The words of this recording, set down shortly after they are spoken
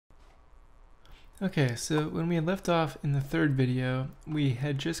Okay, so when we had left off in the third video, we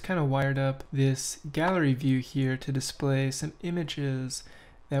had just kind of wired up this gallery view here to display some images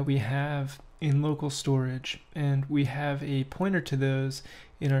that we have in local storage, and we have a pointer to those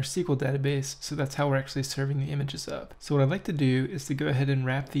in our SQL database, so that's how we're actually serving the images up. So what I'd like to do is to go ahead and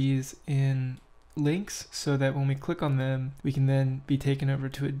wrap these in links so that when we click on them, we can then be taken over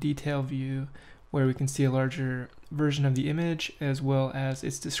to a detail view where we can see a larger version of the image as well as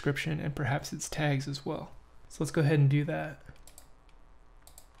its description and perhaps its tags as well. So let's go ahead and do that.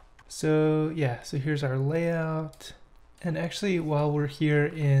 So yeah, so here's our layout. And actually, while we're here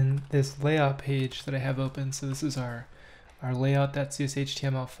in this layout page that I have open, so this is our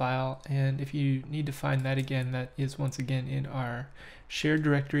layout.cshtml file, and if you need to find that again, that is once again in our shared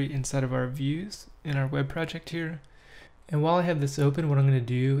directory inside of our views in our web project here. And while I have this open, what I'm going to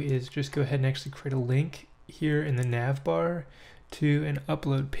do is just go ahead and actually create a link here in the nav bar to an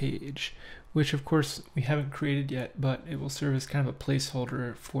upload page, which of course we haven't created yet, but it will serve as kind of a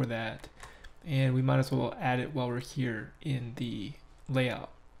placeholder for that. And we might as well add it while we're here in the layout.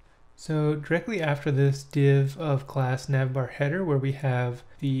 So directly after this div of class navbar header, where we have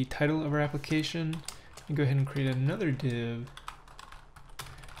the title of our application, we go ahead and create another div.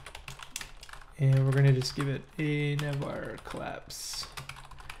 And we're going to just give it a navbar collapse.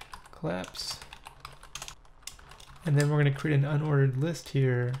 And then we're going to create an unordered list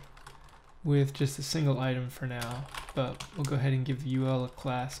here with just a single item for now. But we'll go ahead and give the UL a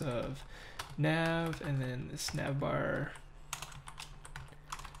class of nav, and then this navbar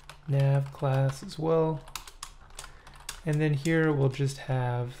nav class as well. And then here we'll just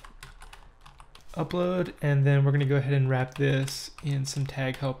have upload, and then we're going to go ahead and wrap this in some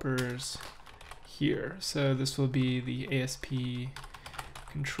tag helpers here. So this will be the ASP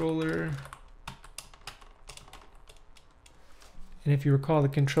controller. And if you recall, the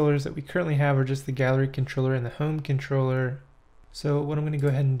controllers that we currently have are just the gallery controller and the home controller. So what I'm going to go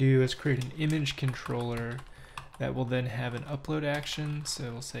ahead and do is create an image controller that will then have an upload action.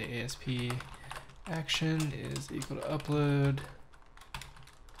 So we'll say ASP action is equal to upload.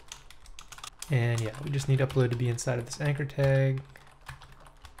 And yeah, we just need upload to be inside of this anchor tag.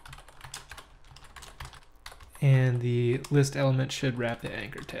 And the list element should wrap the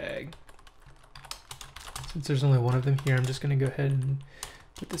anchor tag. Since there's only one of them here, I'm just going to go ahead and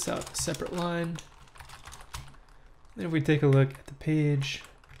put this out a separate line. Then if we take a look at the page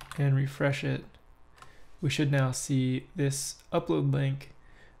and refresh it, we should now see this upload link,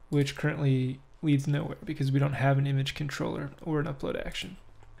 which currently leads nowhere because we don't have an image controller or an upload action.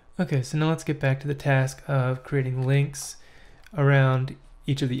 Okay, so now let's get back to the task of creating links around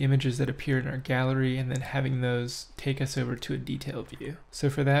each of the images that appear in our gallery and then having those take us over to a detail view.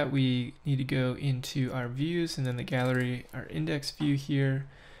 So for that, we need to go into our views and then the gallery, our index view here.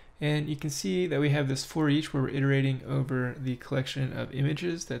 And you can see that we have this for each where we're iterating over the collection of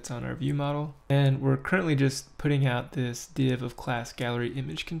images that's on our view model. And we're currently just putting out this div of class gallery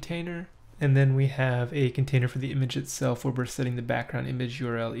image container. And then we have a container for the image itself where we're setting the background image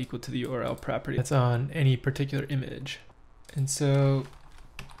URL equal to the URL property that's on any particular image. And so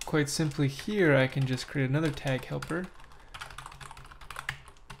quite simply here, I can just create another tag helper.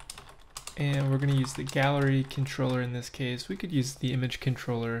 And we're going to use the gallery controller in this case. We could use the image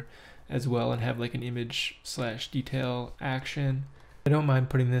controller as well and have like an image/detail action. I don't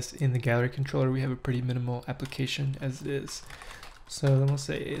mind putting this in the gallery controller. We have a pretty minimal application as it is. So then we'll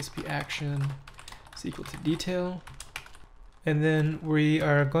say ASP action is equal to detail. And then we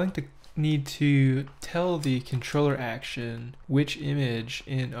are going to need to tell the controller action which image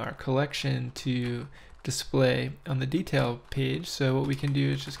in our collection to display on the detail page. So what we can do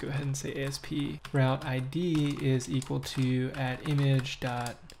is just go ahead and say ASP route ID is equal to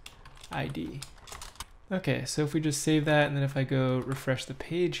 @image.id. Okay, so if we just save that, and then if I go refresh the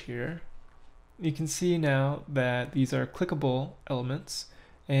page here, you can see now that these are clickable elements.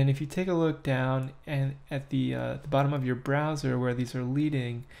 And if you take a look down and at the bottom of your browser where these are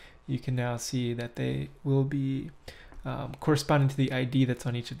leading, you can now see that they will be corresponding to the ID that's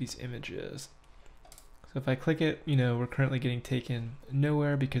on each of these images. So if I click it, you know, we're currently getting taken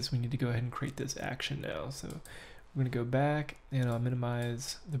nowhere because we need to go ahead and create this action now. So we're going to go back and I'll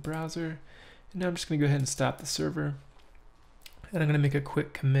minimize the browser. And now I'm just going to go ahead and stop the server. And I'm going to make a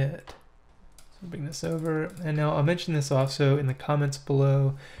quick commit. So bring this over. And now I'll mention this also in the comments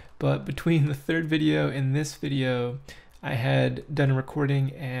below, but between the third video and this video, I had done a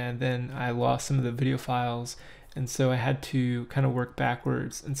recording and then I lost some of the video files. And so I had to kind of work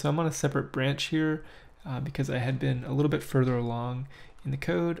backwards. And so I'm on a separate branch here because I had been a little bit further along in the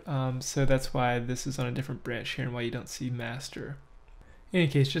code. So that's why this is on a different branch here and why you don't see master. In any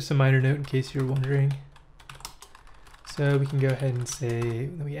case, just a minor note in case you're wondering. So we can go ahead and say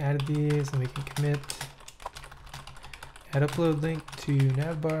that we added these, and we can commit add upload link to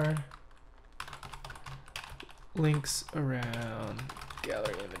navbar, links around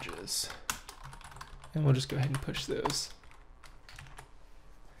gallery images. And we'll just go ahead and push those.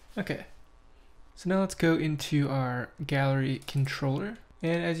 Okay, so now let's go into our gallery controller.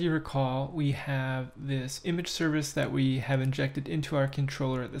 And as you recall, we have this image service that we have injected into our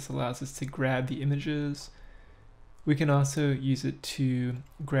controller. This allows us to grab the images. We can also use it to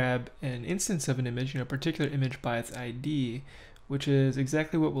grab an instance of an image, a particular image by its ID, which is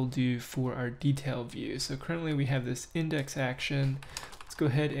exactly what we'll do for our detail view. So currently we have this index action. Let's go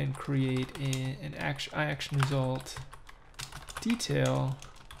ahead and create an action result detail,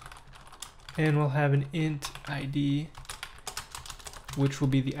 and we'll have an int ID, which will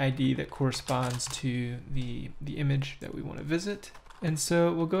be the ID that corresponds to the image that we want to visit. And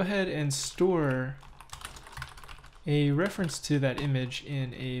so we'll go ahead and store a reference to that image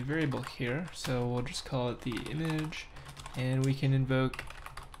in a variable here. So we'll just call it the image, and we can invoke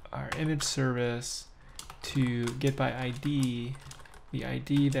our image service to get by ID the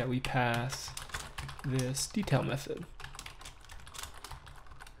ID that we pass this detail method.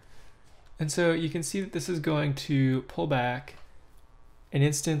 And so you can see that this is going to pull back an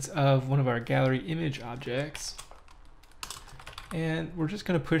instance of one of our gallery image objects, and we're just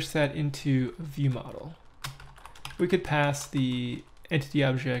going to push that into a view model. We could pass the entity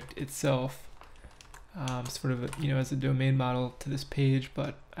object itself sort of as a domain model to this page,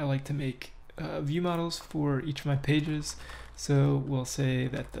 but I like to make view models for each of my pages. So we'll say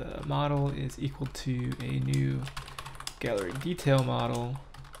that the model is equal to a new gallery detail model.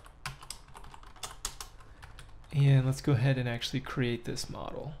 And let's go ahead and actually create this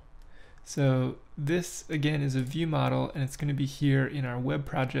model. So this again is a view model, and it's going to be here in our web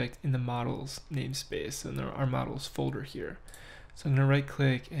project in the models namespace, so in our models folder here. So I'm going to right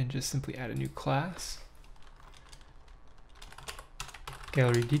click and just simply add a new class,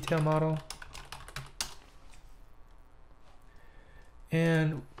 gallery detail model.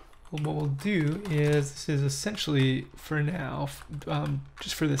 And what we'll do is, this is essentially for now,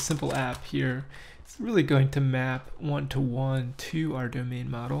 just for this simple app here, it's really going to map one-to-one to our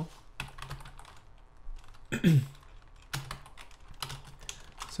domain model.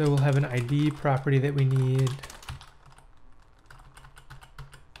 So we'll have an ID property that we need.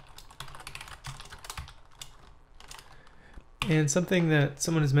 And something that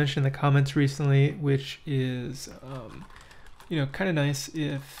someone has mentioned in the comments recently, which is kind of nice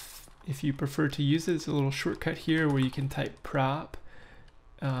if you prefer to use it, it's a little shortcut here where you can type prop,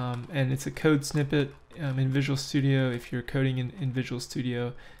 and it's a code snippet in Visual Studio. If you're coding in Visual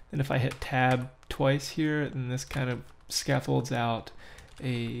Studio, then if I hit tab twice here, then this kind of scaffolds out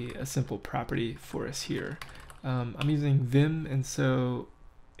a simple property for us here. I'm using Vim, and so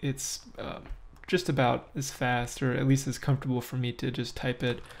it's just about as fast, or at least as comfortable for me to just type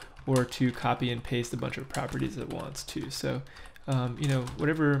it or to copy and paste a bunch of properties at once too. So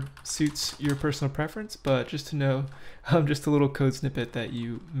whatever suits your personal preference, but just to know, just a little code snippet that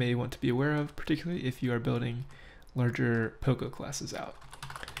you may want to be aware of, particularly if you are building larger POCO classes out.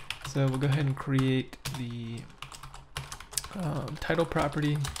 So we'll go ahead and create the title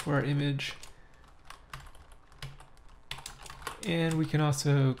property for our image. And we can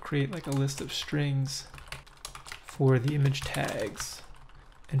also create like a list of strings for the image tags.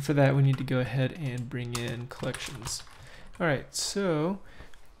 And for that, we need to go ahead and bring in collections. All right, so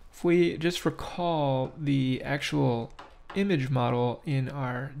if we just recall the actual image model in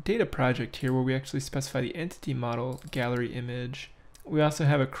our data project here, where we actually specify the entity model, gallery image, we also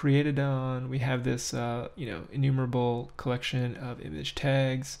have a created on, we have this enumerable collection of image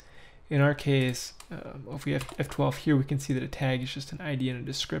tags. In our case, if we have F12 here, we can see that a tag is just an ID and a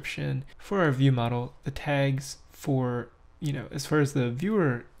description. For our view model, the tags for, as far as the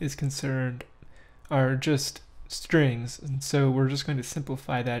viewer is concerned, are just strings, and so we're just going to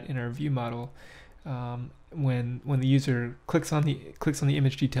simplify that in our view model. When the user clicks on the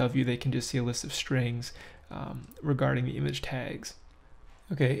image detail view, they can just see a list of strings regarding the image tags.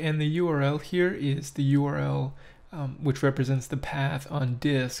 Okay, and the URL here is the URL which represents the path on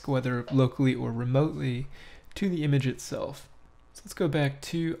disk, whether locally or remotely, to the image itself. So let's go back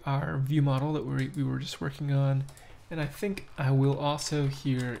to our view model that we were just working on, and I think I will also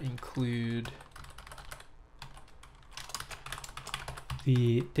here include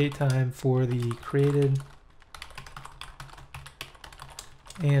the datetime for the created,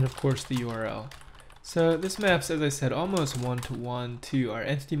 and of course the URL. So this maps, as I said, almost one-to-one to our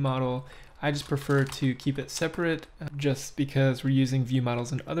entity model. I just prefer to keep it separate just because we're using view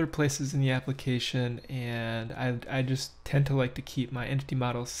models in other places in the application, and I just tend to like to keep my entity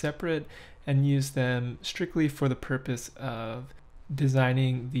models separate and use them strictly for the purpose of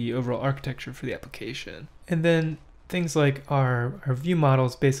designing the overall architecture for the application. And then things like our view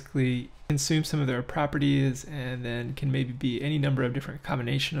models basically consume some of their properties and then can maybe be any number of different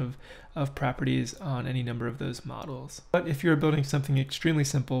combination of properties on any number of those models. But if you're building something extremely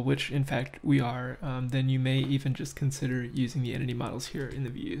simple, which in fact we are, then you may even just consider using the entity models here in the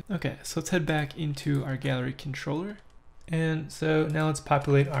view. Okay, so let's head back into our gallery controller. And so now let's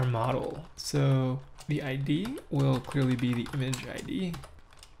populate our model. So the ID will clearly be the image ID.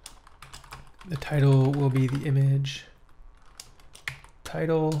 The title will be the image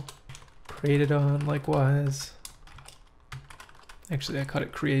title, created on likewise. Actually, I caught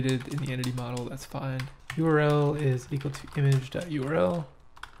it created in the entity model, that's fine. URL is equal to image.url.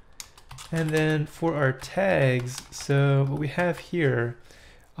 And then for our tags, so what we have here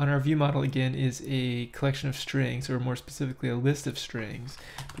on our view model again is a collection of strings, or more specifically a list of strings.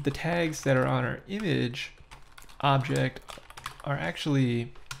 But the tags that are on our image object are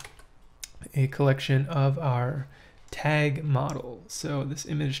actually a collection of our tag model. So this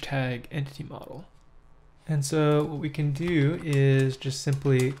image tag entity model. And so what we can do is just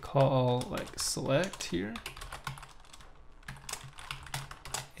simply call like select here.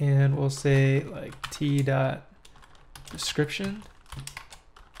 And we'll say like t.description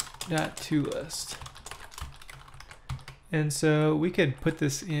 .toList. And so we could put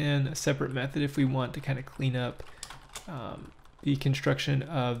this in a separate method if we want to kind of clean up the construction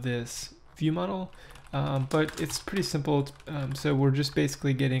of this view model. But it's pretty simple. So we're just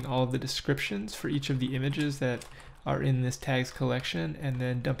basically getting all of the descriptions for each of the images that are in this tags collection and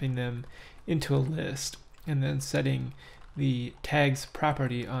then dumping them into a list and then setting the tags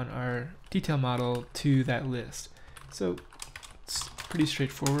property on our detail model to that list. So it's pretty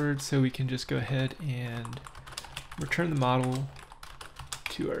straightforward. So we can just go ahead and return the model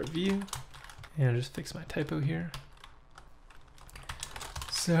to our view, and I'll just fix my typo here.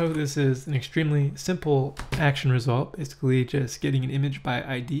 So this is an extremely simple action result, basically just getting an image by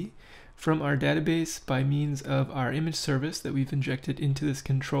ID from our database by means of our image service that we've injected into this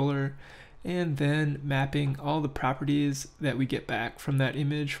controller, and then mapping all the properties that we get back from that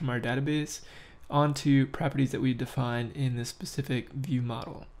image from our database onto properties that we define in this specific view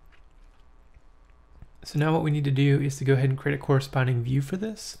model. So now what we need to do is to go ahead and create a corresponding view for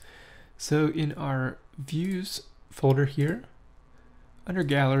this. So in our views folder here, under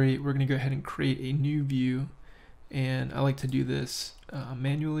gallery, we're going to go ahead and create a new view, and I like to do this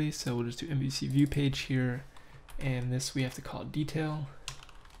manually, so we'll just do MVC view page here, and this we have to call detail.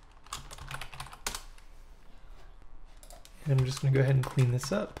 And I'm just going to go ahead and clean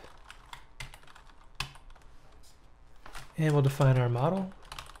this up. And we'll define our model.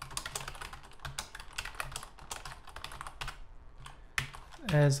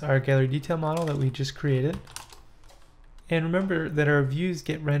 As our gallery detail model that we just created. And remember that our views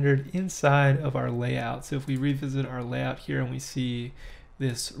get rendered inside of our layout. So if we revisit our layout here and we see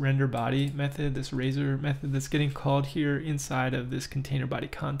this render body method, this razor method that's getting called here inside of this container body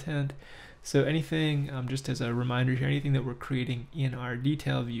content. So anything, just as a reminder here, anything that we're creating in our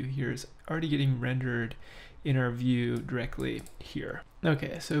detail view here is already getting rendered in our view directly here.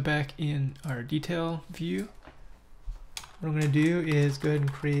 Okay, so back in our detail view, what I'm going to do is go ahead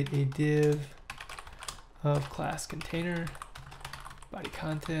and create a div of class container body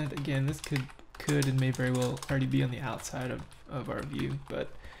content. Again, this could and may very well already be on the outside of our view,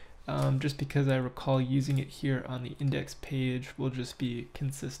 but just because I recall using it here on the index page, we'll just be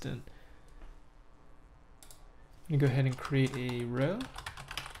consistent. I'm gonna go ahead and create a row.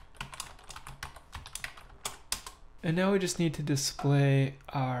 And now we just need to display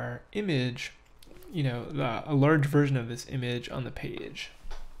our image, a large version of this image on the page.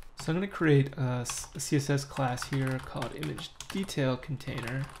 So I'm going to create a CSS class here called image detail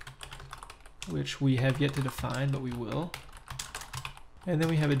container, which we have yet to define, but we will. And then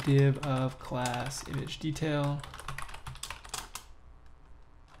we have a div of class image detail.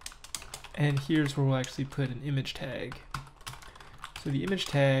 And here's where we'll actually put an image tag. So the image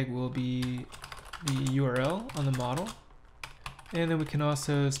tag will be the URL on the model. And then we can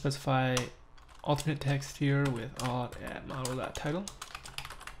also specify alternate text here with alt at model.title.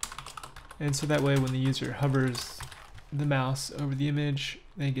 And so that way when the user hovers the mouse over the image,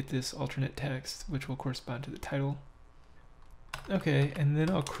 they get this alternate text, which will correspond to the title. Okay, and then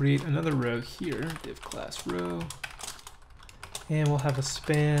I'll create another row here, div class row. And we'll have a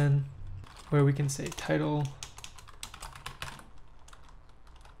span where we can say title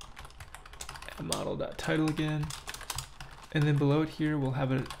model.title again. And then below it here, we'll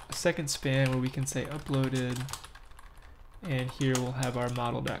have a second span where we can say uploaded. And here we'll have our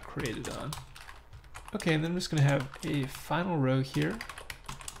model.created on. Okay, and then I'm just going to have a final row here.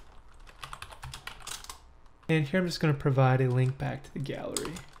 And here I'm just going to provide a link back to the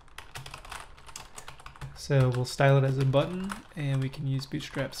gallery. So we'll style it as a button, and we can use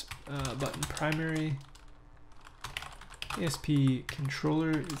Bootstrap's button primary. ASP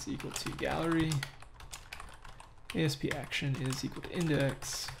controller is equal to gallery. ASP action is equal to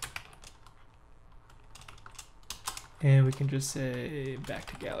index. And we can just say back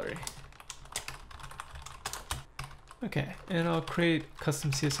to gallery. Okay, and I'll create a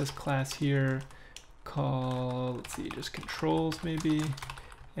custom CSS class here called, let's see, just controls maybe.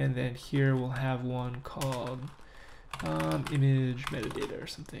 And then here we'll have one called image metadata or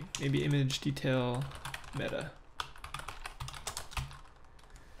something. Maybe image detail meta.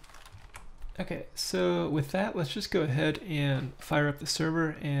 Okay, so with that, let's just go ahead and fire up the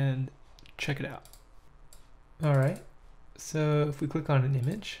server and check it out. All right, so if we click on an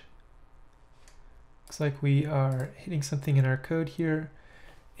image, looks like we are hitting something in our code here,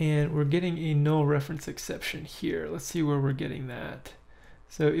 and we're getting a null reference exception here. Let's see where we're getting that.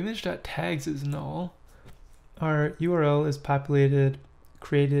 So image.tags is null. Our URL is populated,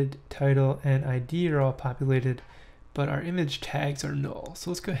 created, title, and ID are all populated, but our image tags are null. So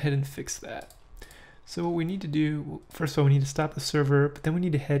let's go ahead and fix that. So what we need to do, first of all, we need to stop the server, but then we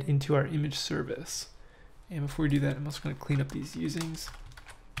need to head into our image service. And before we do that, I'm also going to clean up these usings.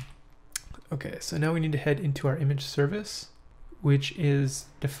 Okay, so now we need to head into our image service, which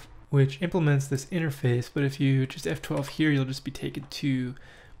implements this interface, but if you just F12 here, you'll just be taken to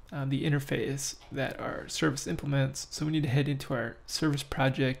the interface that our service implements. So we need to head into our service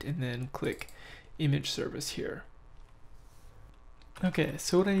project and then click image service here. Okay,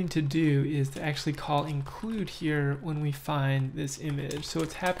 so what I need to do is to actually call include here when we find this image. So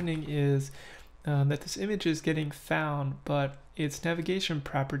what's happening is that this image is getting found, but its navigation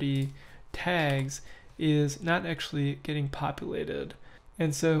property tags is not actually getting populated.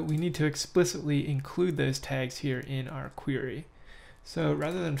 And so we need to explicitly include those tags here in our query. So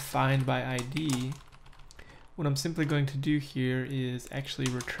rather than find by ID, what I'm simply going to do here is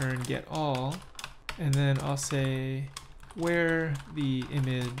actually return get all, and then I'll say where the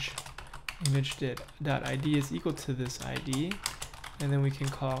image.id is equal to this ID, and then we can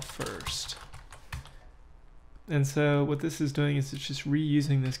call first. And so what this is doing is it's just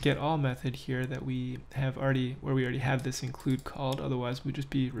reusing this get all method here that we have already, where we already have this include called. Otherwise we'd just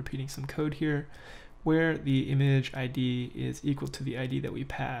be repeating some code here, where the image ID is equal to the ID that we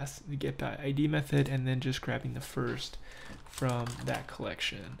pass, the get.id method, and then just grabbing the first from that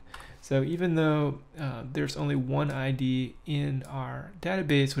collection. So even though there's only one ID in our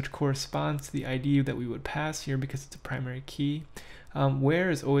database, which corresponds to the ID that we would pass here because it's a primary key, where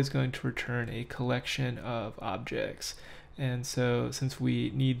is always going to return a collection of objects. And so since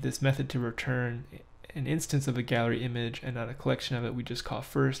we need this method to return an instance of a gallery image and not a collection of it, we just call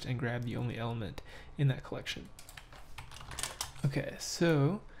first and grab the only element in that collection. Okay,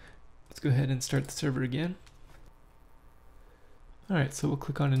 so let's go ahead and start the server again. All right, so we'll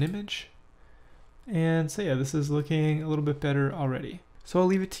click on an image. And so yeah, this is looking a little bit better already. So I'll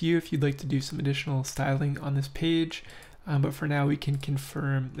leave it to you if you'd like to do some additional styling on this page. But for now, we can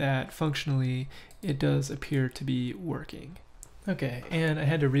confirm that functionally it does appear to be working. Okay, and I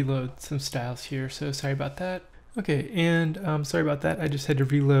had to reload some styles here, so sorry about that. Okay, and sorry about that. I just had to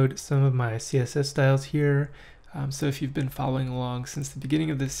reload some of my CSS styles here. So if you've been following along since the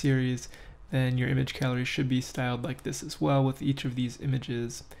beginning of this series, then your image gallery should be styled like this as well, with each of these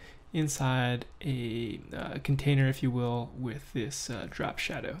images inside a container, if you will, with this drop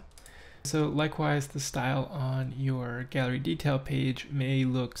shadow. So likewise, the style on your gallery detail page may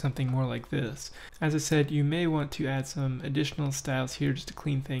look something more like this. As I said, you may want to add some additional styles here just to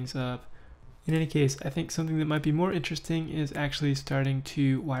clean things up. In any case, I think something that might be more interesting is actually starting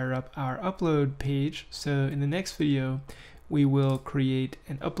to wire up our upload page. So in the next video, we will create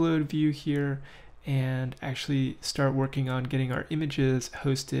an upload view here and actually start working on getting our images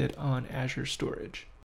hosted on Azure storage.